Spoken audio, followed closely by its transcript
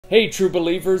Hey true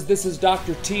believers, this is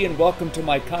Dr. T and welcome to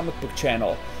my comic book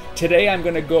channel. Today I'm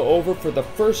going to go over for the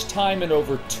first time in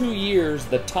over 2 years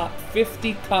the top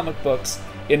 50 comic books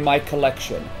in my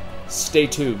collection. Stay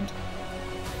tuned.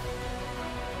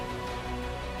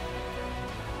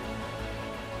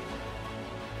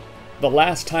 The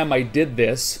last time I did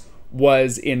this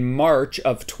was in March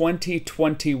of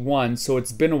 2021, so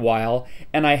it's been a while,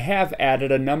 and I have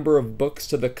added a number of books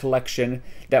to the collection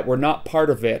that were not part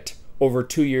of it over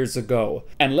 2 years ago.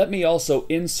 And let me also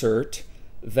insert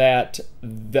that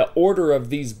the order of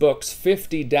these books,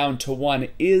 50 down to 1,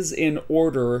 is in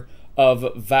order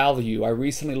of value. I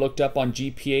recently looked up on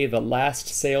GPA the last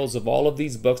sales of all of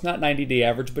these books, not 90-day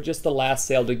average, but just the last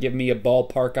sale to give me a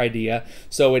ballpark idea.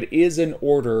 So it is in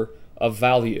order of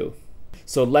value.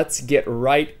 So let's get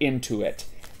right into it.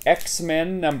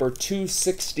 X-Men number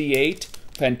 268,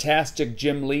 fantastic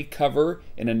Jim Lee cover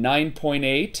in a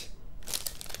 9.8.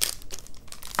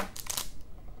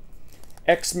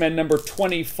 X-Men number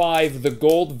 25, the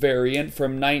gold variant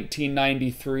from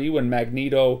 1993, when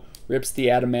Magneto rips the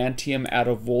adamantium out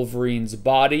of Wolverine's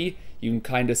body. You can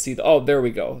kind of see the, oh, there we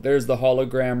go. There's the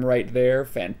hologram right there.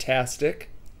 Fantastic.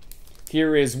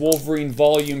 Here is Wolverine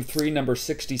Volume 3, number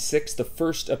 66, the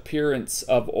first appearance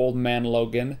of Old Man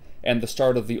Logan and the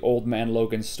start of the Old Man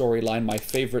Logan storyline, my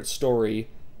favorite story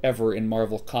ever in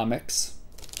Marvel Comics.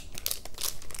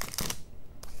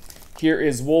 Here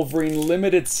is Wolverine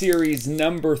Limited Series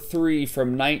number 3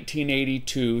 from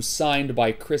 1982, signed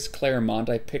by Chris Claremont.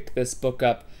 I picked this book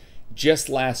up just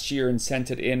last year and sent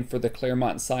it in for the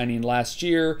Claremont signing last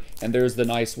year, and there's the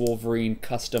nice Wolverine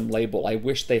custom label. I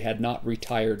wish they had not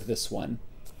retired this one.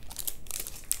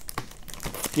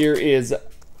 Here is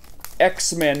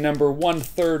X-Men number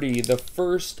 130, the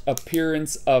first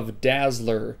appearance of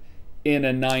Dazzler in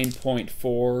a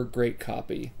 9.4, great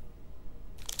copy.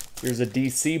 Here's a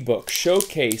DC book,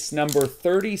 Showcase number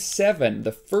 37,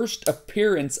 the first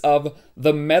appearance of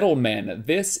the Metal Men.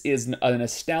 This is a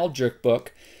nostalgic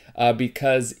book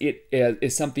because it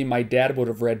is something my dad would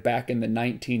have read back in the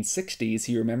 1960s.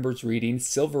 He remembers reading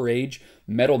Silver Age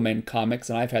Metal Men comics,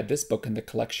 and I've had this book in the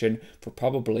collection for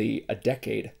probably a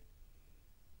decade.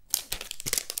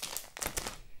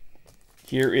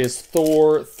 Here is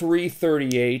Thor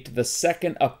 338, the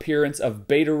second appearance of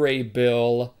Beta Ray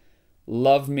Bill.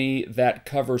 Love me that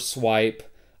cover swipe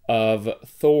of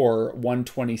Thor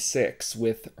 126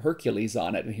 with Hercules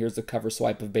on it. And here's the cover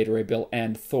swipe of Beta Ray Bill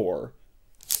and Thor.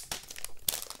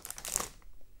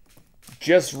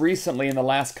 Just recently, in the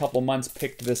last couple months,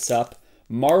 picked this up.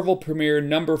 Marvel Premiere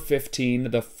number 15,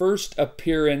 the first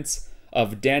appearance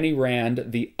of Danny Rand,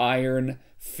 the Iron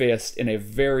Fist, in a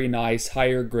very nice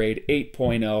higher grade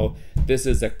 8.0. This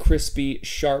is a crispy,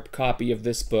 sharp copy of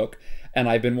this book. And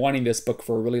I've been wanting this book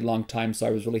for a really long time, so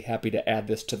I was really happy to add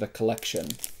this to the collection.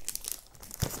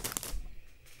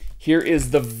 Here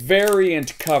is the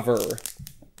variant cover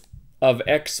of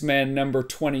X-Men number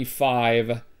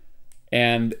 25,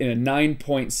 and in a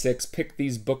 9.6, picked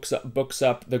these books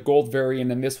up, the gold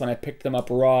variant and this one, I picked them up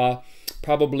raw,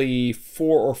 probably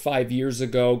 4 or 5 years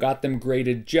ago, got them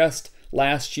graded just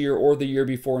last year or the year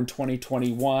before in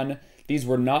 2021. These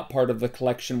were not part of the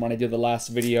collection when I did the last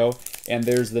video, and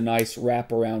there's the nice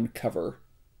wraparound cover.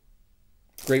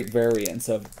 Great variants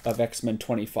of X-Men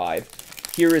 25.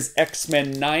 Here is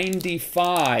X-Men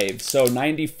 95. So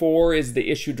 94 is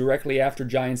the issue directly after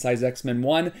Giant Size X-Men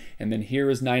 1, and then here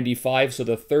is 95, so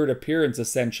the third appearance,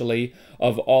 essentially,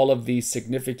 of all of these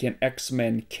significant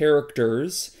X-Men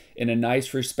characters in a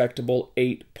nice, respectable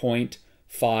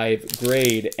 8.5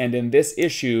 grade. And in this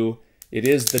issue, it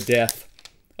is the death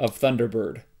of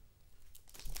Thunderbird.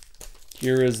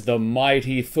 Here is the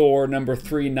mighty Thor number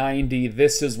 390.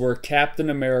 This is where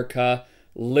Captain America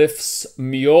lifts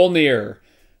Mjolnir.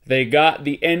 They got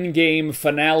the endgame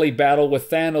finale battle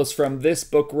with Thanos from this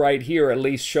book right here, at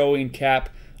least showing Cap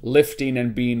lifting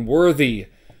and being worthy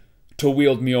to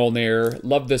wield Mjolnir.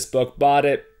 Love this book. Bought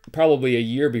it probably a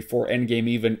year before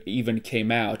Endgame even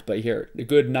came out. But here, a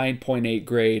good 9.8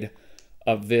 grade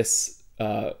of this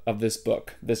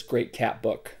book, this great Cap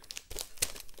book.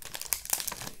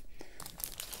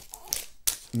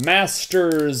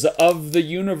 Masters of the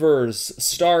Universe,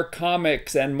 Star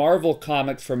Comics and Marvel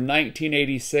Comics from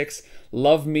 1986.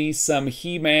 Love me some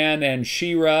He-Man and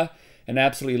She-Ra, and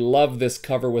absolutely love this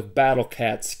cover with Battle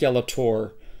Cat,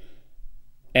 Skeletor,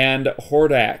 and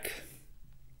Hordak.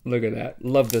 Look at that.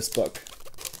 Love this book.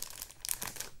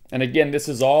 And again, this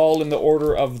is all in the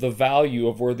order of the value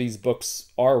of where these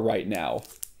books are right now.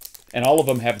 And all of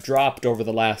them have dropped over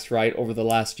the last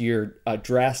year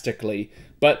drastically.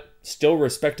 But still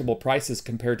respectable prices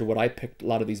compared to what I picked a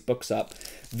lot of these books up.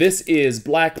 This is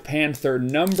Black Panther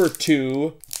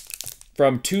 #2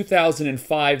 from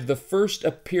 2005, the first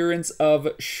appearance of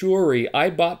Shuri. I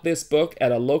bought this book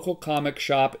at a local comic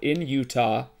shop in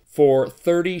Utah for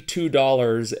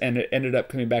 $32, and it ended up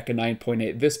coming back a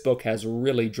 9.8. This book has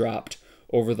really dropped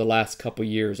over the last couple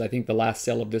years. I think the last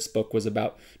sale of this book was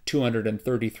about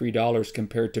 $233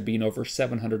 compared to being over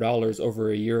 $700 over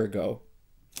a year ago.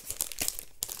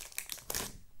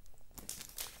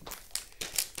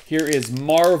 Here is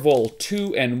Marvel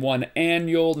 2-in-1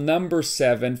 Annual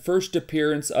 #7, first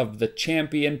appearance of the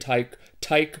champion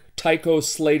Tycho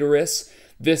Slaterus.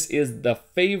 This is the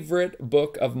favorite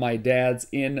book of my dad's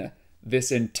in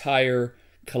this entire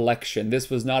collection. This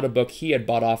was not a book he had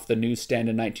bought off the newsstand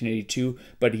in 1982,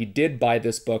 but he did buy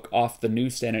this book off the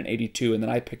newsstand in 82, and then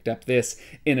I picked up this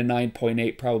in a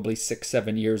 9.8 probably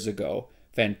 6-7 years ago.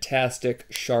 Fantastic,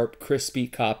 sharp, crispy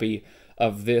copy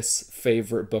of this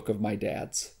favorite book of my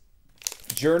dad's.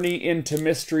 Journey into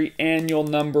Mystery Annual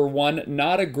 #1.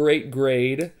 Not a great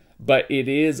grade, but it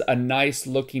is a nice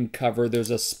looking cover. There's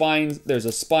a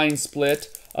spine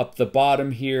split up the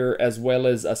bottom here, as well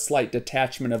as a slight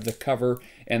detachment of the cover,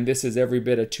 and this is every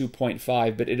bit a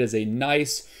 2.5, but it is a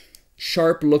nice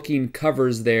sharp looking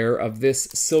covers there of this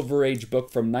Silver Age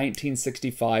book from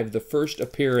 1965, the first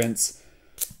appearance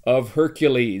of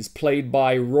Hercules, played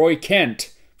by Roy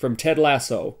Kent from Ted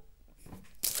Lasso.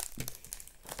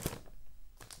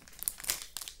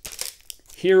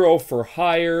 Hero for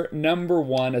Hire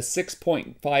 #1, a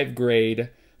 6.5 grade.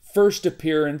 First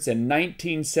appearance in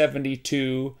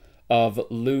 1972 of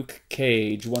Luke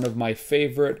Cage, one of my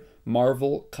favorite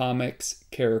Marvel Comics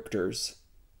characters.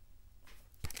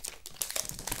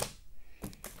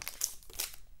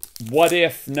 What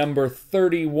If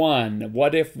 #31.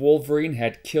 What If Wolverine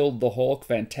had killed the Hulk?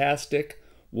 Fantastic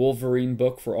Wolverine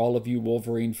book for all of you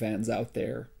Wolverine fans out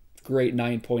there. Great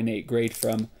 9.8 grade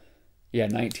from,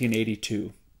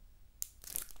 1982.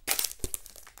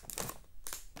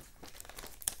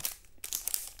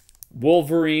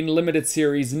 Wolverine Limited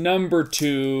Series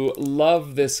 #2.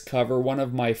 Love this cover. One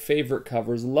of my favorite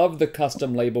covers. Love the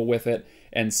custom label with it.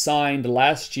 And signed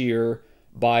last year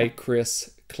by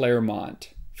Chris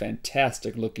Claremont.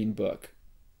 Fantastic looking book.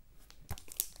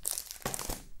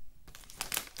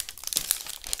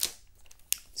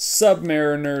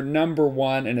 Submariner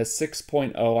 #1 and a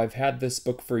 6.0. I've had this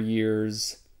book for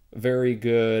years. Very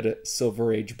good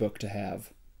Silver Age book to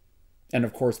have. And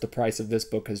of course, the price of this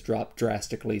book has dropped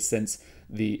drastically since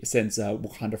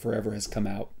Wakanda Forever has come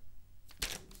out.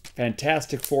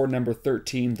 Fantastic Four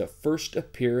 #13, the first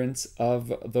appearance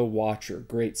of the Watcher.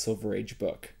 Great Silver Age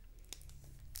book.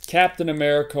 Captain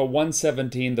America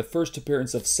 117, the first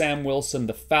appearance of Sam Wilson,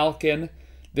 the Falcon.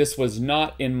 This was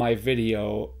not in my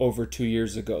video over 2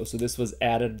 years ago, so this was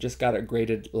added. Just got it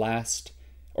graded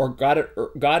got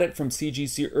it from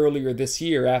CGC earlier this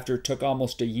year after it took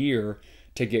almost a year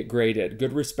to get graded.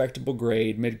 Good respectable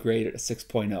grade, mid-grade at a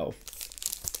 6.0.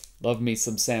 Love me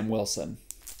some Sam Wilson.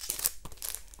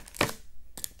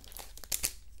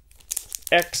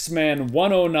 X-Men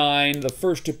 109, the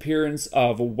first appearance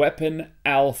of Weapon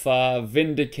Alpha,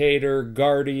 Vindicator,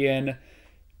 Guardian,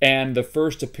 and the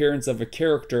first appearance of a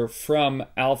character from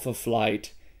Alpha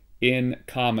Flight in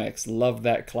comics. Love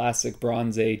that classic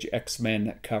Bronze Age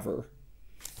X-Men cover.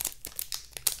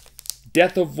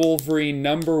 Death of Wolverine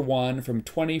 #1 from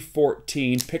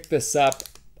 2014. Picked this up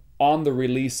on the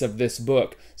release of this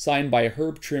book. Signed by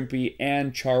Herb Trimpe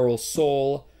and Charles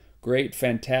Soule. Great,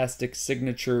 fantastic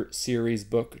signature series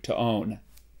book to own.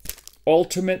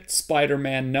 Ultimate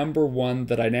Spider-Man #1,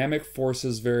 the Dynamic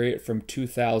Forces variant from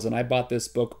 2000. I bought this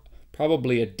book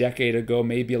probably a decade ago,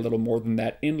 maybe a little more than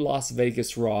that, in Las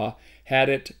Vegas Raw. Had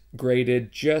it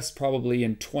graded just probably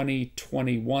in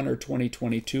 2021 or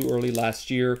 2022, early last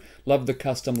year. Love the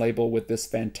custom label with this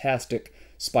fantastic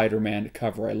Spider-Man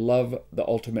cover. I love the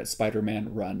Ultimate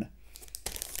Spider-Man run.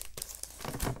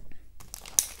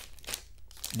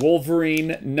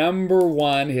 Wolverine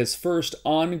 #1, his first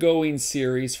ongoing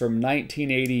series from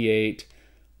 1988.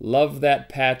 Love that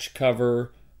patch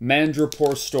cover.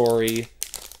 Madripoor story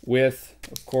with,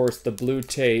 of course, the blue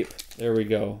tape. There we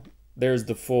go. There's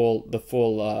the full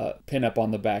pinup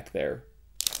on the back there.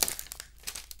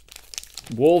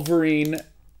 Wolverine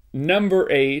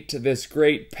 #8, this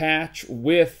great patch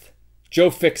with Joe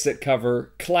Fixit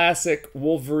cover. Classic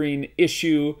Wolverine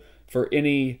issue for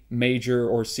any major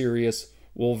or serious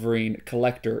Wolverine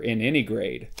collector in any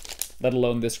grade, let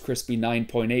alone this crispy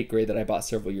 9.8 grade that I bought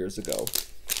several years ago.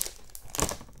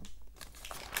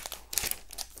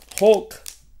 Hulk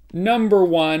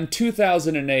 #1,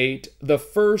 2008, the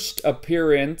first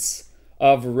appearance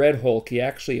of Red Hulk. He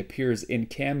actually appears in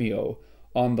cameo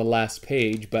on the last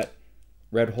page, but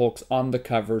Red Hulk's on the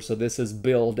cover, so this is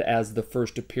billed as the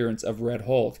first appearance of Red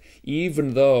Hulk,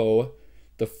 even though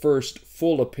the first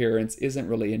full appearance isn't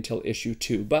really until issue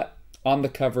 2. But on the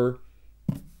cover,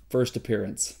 first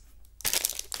appearance.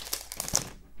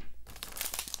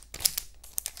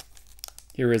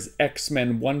 Here is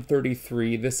X-Men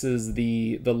 133. This is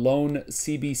the lone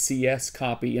CBCS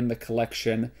copy in the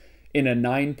collection in a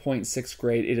 9.6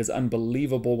 grade. It is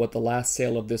unbelievable what the last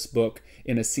sale of this book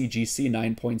in a CGC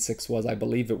 9.6 was. I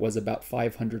believe it was about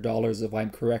 $500 if I'm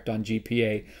correct on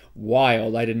GPA.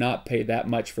 Wild. I did not pay that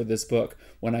much for this book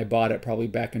when I bought it, probably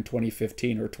back in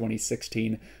 2015 or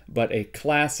 2016. But a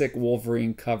classic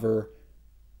Wolverine cover.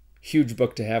 Huge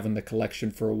book to have in the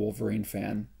collection for a Wolverine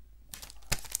fan.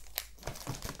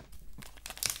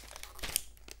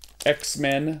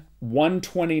 X-Men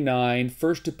 129,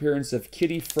 first appearance of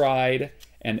Kitty Pryde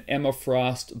and Emma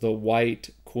Frost, the White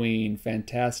Queen.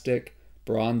 Fantastic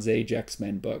Bronze Age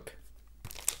X-Men book.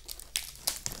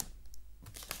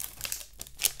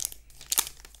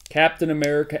 Captain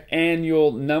America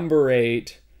Annual number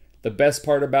 8. The best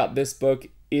part about this book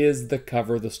is the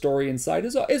cover. The story inside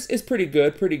is pretty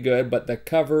good, but the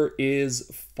cover is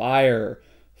fire.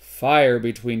 Fire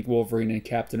between Wolverine and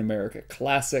Captain America.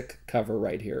 Classic cover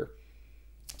right here.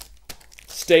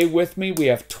 Stay with me. We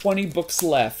have 20 books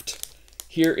left.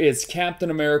 Here is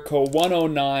Captain America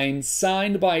 109,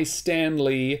 signed by Stan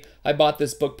Lee. I bought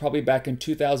this book probably back in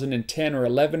 2010 or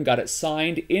 11. Got it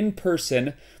signed in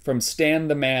person from Stan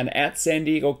the Man at San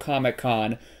Diego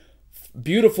Comic-Con.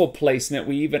 Beautiful placement.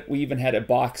 We even had it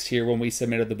boxed here when we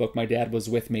submitted the book. My dad was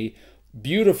with me.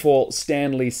 Beautiful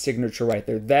Stan Lee signature right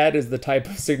there. That is the type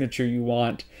of signature you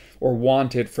want or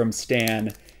wanted from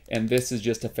Stan. And this is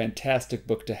just a fantastic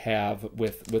book to have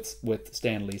with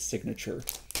Stan Lee's signature.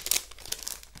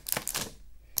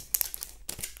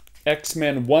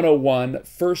 X-Men 101,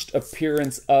 first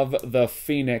appearance of the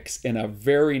Phoenix in a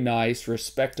very nice,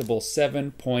 respectable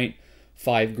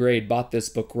 7.5 grade. Bought this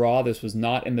book raw. This was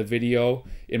not in the video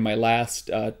in my last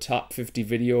top 50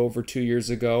 video over 2 years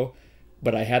ago.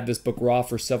 But I had this book raw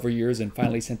for several years and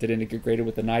finally sent it in to get graded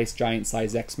with a nice giant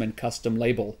size X-Men custom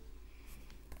label.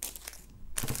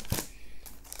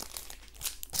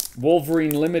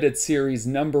 Wolverine Limited Series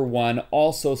number 1,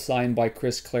 also signed by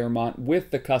Chris Claremont with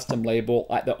the custom label.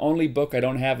 The only book I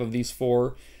don't have of these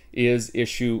 4 is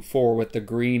issue 4 with the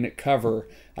green cover.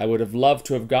 I would have loved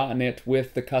to have gotten it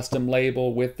with the custom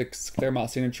label, with the Claremont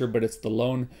signature, but it's the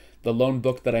lone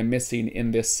book that I'm missing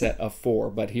in this set of 4.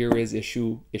 But here is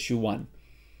issue 1.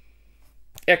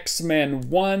 X-Men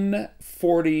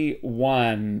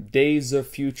 141, Days of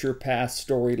Future Past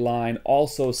storyline,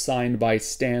 also signed by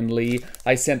Stan Lee.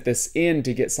 I sent this in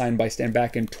to get signed by Stan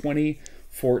back in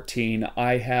 2014.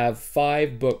 I have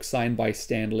 5 books signed by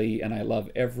Stan Lee, and I love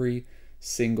every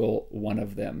single one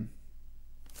of them.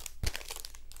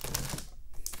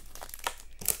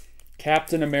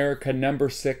 Captain America number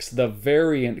 6, the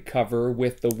variant cover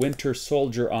with the Winter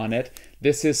Soldier on it.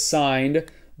 This is signed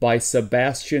by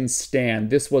Sebastian Stan.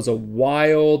 This was a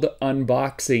wild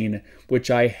unboxing,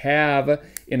 which I have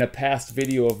in a past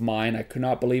video of mine. I could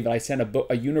not believe it. I sent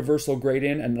a universal grade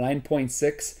in, a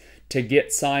 9.6, to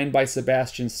get signed by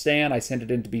Sebastian Stan. I sent it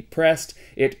in to be pressed.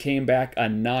 It came back a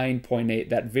 9.8.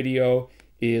 That video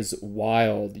is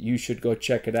wild. You should go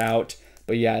check it out.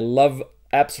 But yeah, I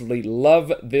absolutely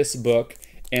love this book,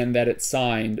 and that it's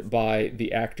signed by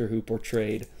the actor who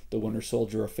portrayed the Winter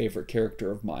Soldier, a favorite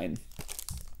character of mine.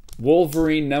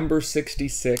 Wolverine number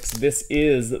 66. This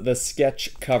is the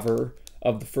sketch cover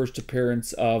of the first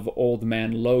appearance of Old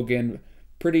Man Logan.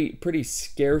 Pretty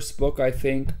scarce book, I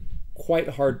think. Quite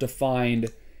hard to find,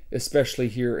 especially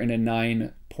here in a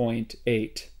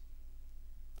 9.8.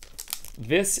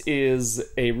 This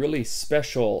is a really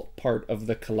special part of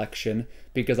the collection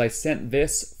because I sent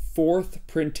this 4th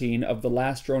printing of The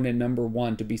Last Ronin number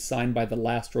 1 to be signed by the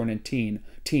Last Ronin team.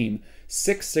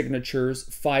 6 signatures,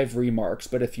 5 remarks.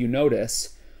 But if you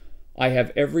notice, I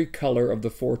have every color of the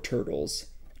 4 turtles.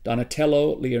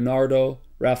 Donatello, Leonardo,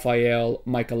 Raphael,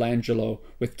 Michelangelo,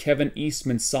 with Kevin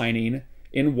Eastman signing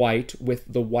in white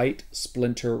with the white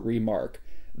Splinter remark.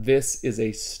 This is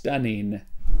a stunning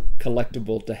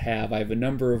collectible to have. I have a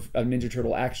number of Ninja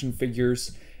Turtle action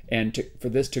figures, and for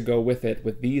this to go with it,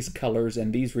 with these colors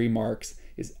and these remarks,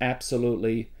 is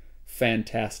absolutely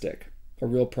fantastic. A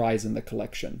real prize in the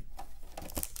collection.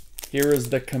 Here is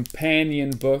the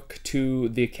companion book to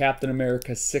the Captain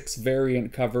America 6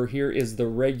 variant cover. Here is the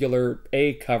regular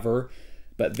A cover,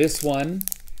 but this one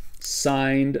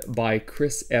signed by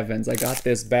Chris Evans. I got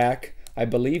this back, I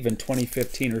believe, in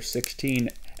 2015 or 16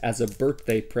 as a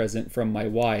birthday present from my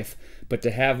wife. But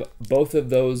to have both of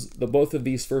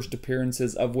these first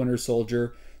appearances of Winter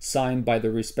Soldier signed by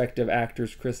the respective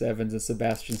actors Chris Evans and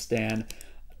Sebastian Stan,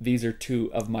 these are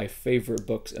two of my favorite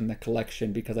books in the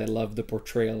collection because I love the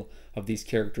portrayal of these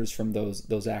characters from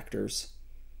those actors.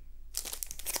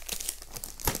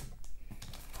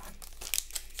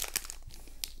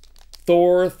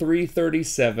 Thor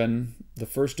 337, the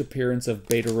first appearance of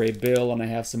Beta Ray Bill, and I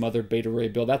have some other Beta Ray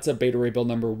Bill. That's a Beta Ray Bill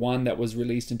 #1 that was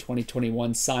released in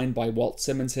 2021, signed by Walt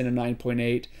Simonson in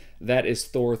 9.8. That is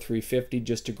Thor 350,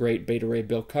 just a great Beta Ray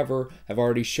Bill cover. I've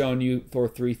already shown you Thor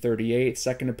 338,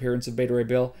 second appearance of Beta Ray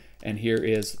Bill, and here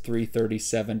is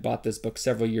 337. Bought this book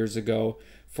several years ago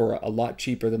for a lot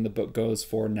cheaper than the book goes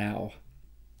for now.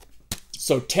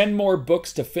 So 10 more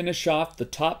books to finish off the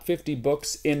top 50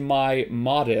 books in my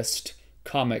modest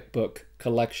comic book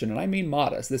collection. And I mean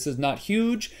modest. This is not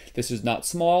huge. This is not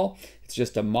small. It's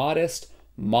just a modest,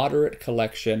 moderate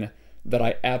collection that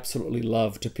I absolutely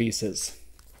love to pieces.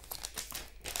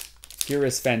 Here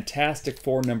is Fantastic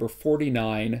Four number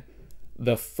 49,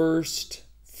 the first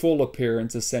full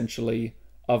appearance, essentially,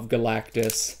 of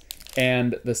Galactus,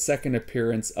 and the second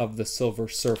appearance of the Silver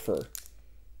Surfer.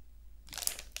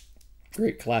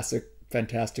 Great classic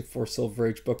Fantastic Four Silver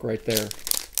Age book right there.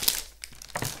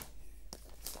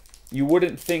 You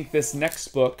wouldn't think this next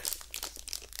book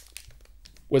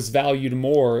was valued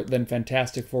more than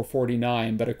Fantastic Four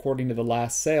 49, but according to the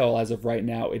last sale, as of right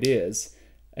now, it is.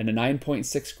 And a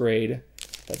 9.6 grade,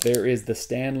 but there is the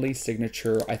Stan Lee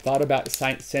signature. I thought about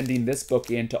sending this book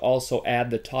in to also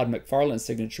add the Todd McFarlane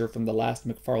signature from the last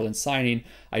McFarlane signing.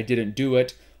 I didn't do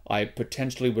it. I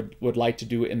potentially would like to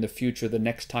do it in the future, the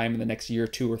next time, in the next year,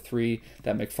 2 or 3,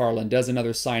 that McFarlane does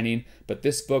another signing. But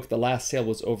this book, the last sale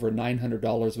was over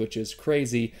 $900, which is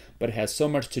crazy, but it has so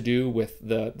much to do with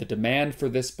the demand for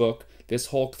this book, this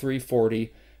Hulk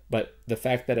 340, but the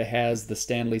fact that it has the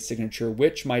Stan Lee signature,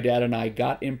 which my dad and I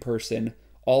got in person,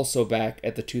 also back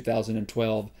at the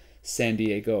 2012 San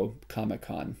Diego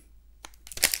Comic-Con.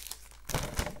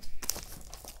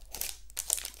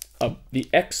 The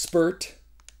Expert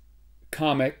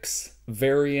Comics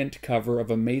variant cover of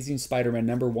Amazing Spider-Man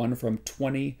 #1 from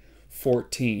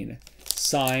 2014,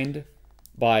 signed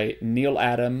by Neil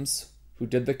Adams, who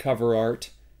did the cover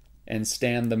art, and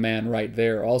Stan the Man right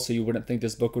there. Also, you wouldn't think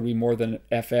this book would be more than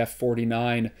FF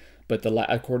 49, but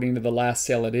according to the last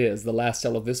sale, it is. The last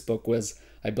sale of this book was,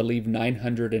 I believe,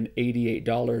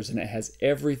 $988, and it has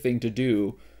everything to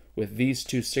do with these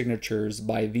two signatures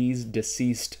by these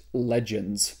deceased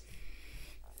legends.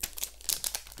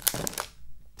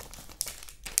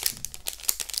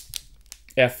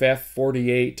 FF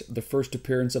 48, the first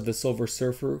appearance of the Silver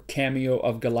Surfer, cameo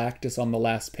of Galactus on the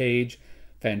last page.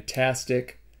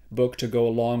 Fantastic book to go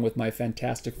along with my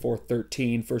Fantastic Four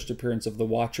 13, first appearance of the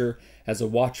Watcher. As a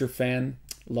Watcher fan,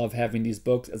 love having these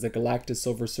books. As a Galactus,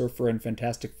 Silver Surfer, and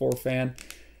Fantastic Four fan,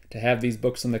 to have these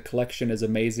books in the collection is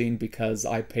amazing because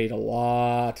I paid a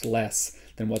lot less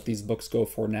than what these books go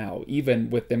for now, even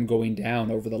with them going down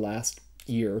over the last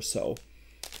year or so.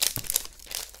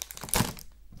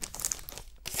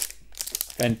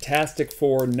 Fantastic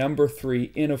Four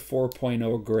 #3 in a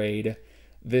 4.0 grade.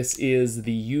 This is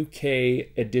the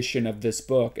UK edition of this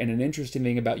book, and an interesting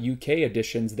thing about UK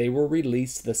editions, they were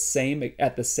released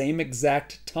at the same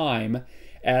exact time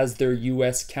as their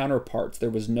US counterparts. There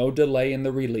was no delay in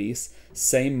the release,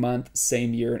 same month,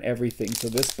 same year, and everything. So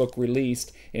this book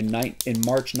released in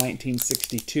March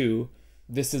 1962.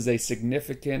 This is a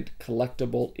significant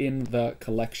collectible in the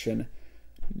collection.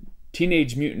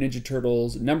 Teenage Mutant Ninja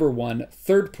Turtles #1,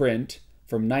 third print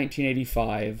from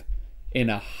 1985 in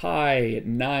a high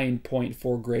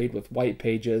 9.4 grade with white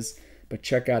pages. But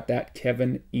check out that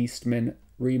Kevin Eastman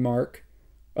remark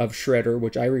of Shredder,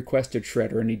 which I requested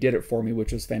Shredder, and he did it for me,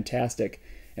 which was fantastic.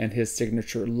 And his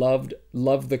signature, loved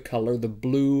the color, the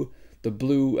blue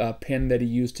pen that he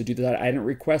used to do that. I didn't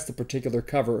request the particular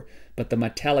cover, but the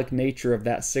metallic nature of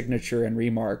that signature and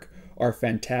remark are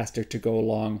fantastic to go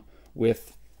along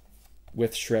with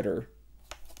Shredder.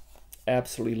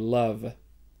 Absolutely love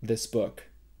this book.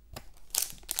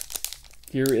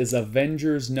 Here is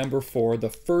Avengers #4, the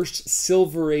first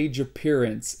Silver Age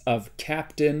appearance of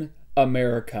Captain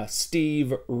America,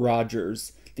 Steve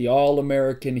Rogers, the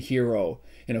all-American hero,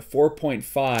 in a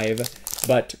 4.5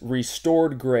 but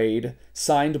restored grade,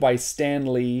 signed by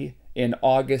Stan Lee in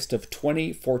August of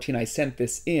 2014. I sent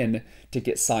this in to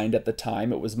get signed at the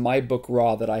time. It was my book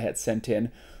raw that I had sent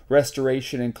in.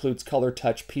 Restoration includes color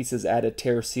touch, pieces added,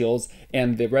 tear seals,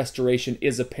 and the restoration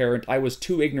is apparent. I was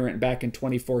too ignorant back in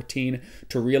 2014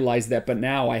 to realize that, but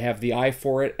now I have the eye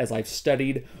for it as I've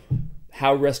studied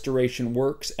how restoration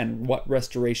works and what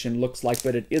restoration looks like,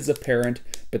 but it is apparent.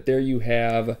 But there you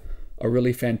have a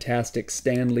really fantastic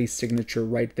Stan Lee signature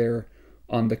right there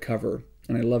on the cover.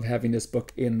 And I love having this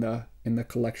book in the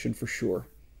collection for sure.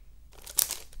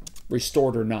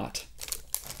 Restored or not.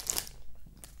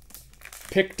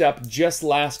 Picked up just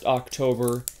last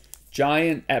October,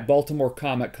 giant at Baltimore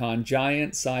Comic Con,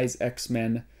 giant size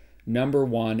X-Men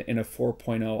 #1 in a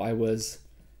 4.0. I was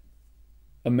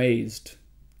amazed,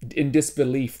 in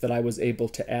disbelief, that I was able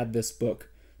to add this book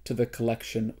to the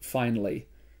collection finally.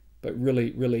 But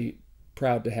really, really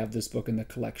proud to have this book in the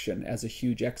collection as a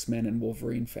huge X-Men and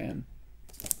Wolverine fan.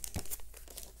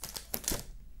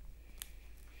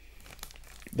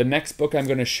 The next book I'm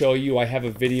going to show you, I have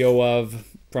a video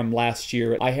of from last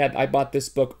year. I bought this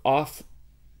book off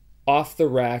the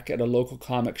rack at a local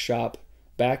comic shop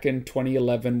back in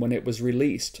 2011 when it was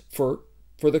released for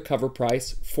the cover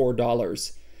price,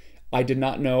 $4. I did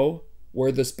not know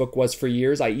where this book was for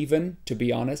years. To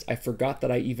be honest, I forgot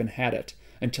that I even had it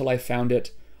until I found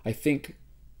it, I think,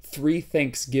 3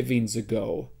 Thanksgivings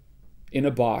ago in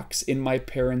a box in my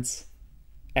parents'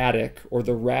 attic, or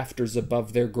the rafters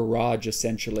above their garage,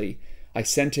 essentially. I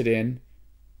sent it in,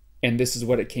 and this is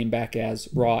what it came back as,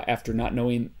 raw, after not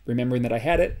remembering that I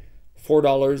had it.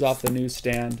 $4 off the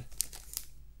newsstand.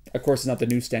 Of course, it's not the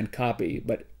newsstand copy,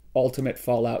 but Ultimate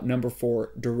Fallout #4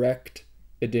 direct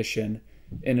edition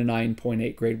in a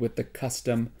 9.8 grade with the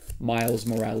custom Miles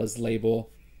Morales label.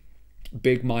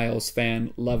 Big Miles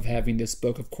fan, love having this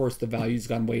book. Of course, the value's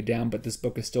gone way down, but this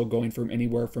book is still going from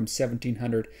anywhere from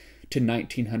 $1,700 to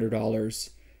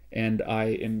 $1,900.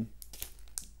 And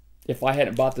if I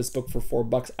hadn't bought this book for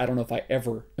 $4, I don't know if I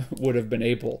ever would have been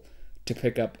able to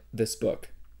pick up this book.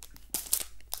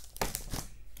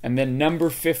 And then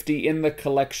 #50 in the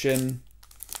collection,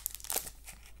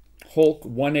 Hulk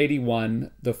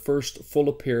 181, the first full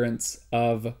appearance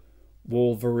of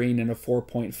Wolverine in a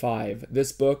 4.5.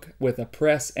 This book, with a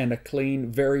press and a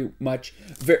clean, very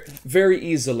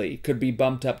easily could be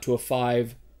bumped up to a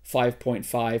 5,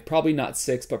 5.5. Probably not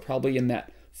 6, but probably in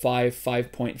that 5,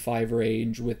 5.5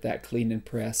 range with that clean and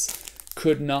press.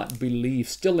 Could not believe,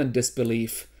 still in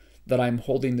disbelief, that I'm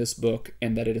holding this book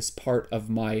and that it is part of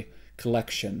my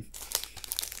collection.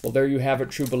 Well, there you have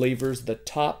it, true believers, the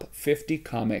top 50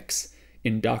 comics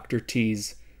in Dr.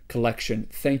 T's collection.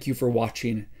 Thank you for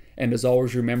watching, and as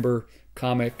always, remember,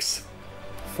 comics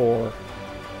for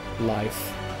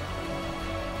life.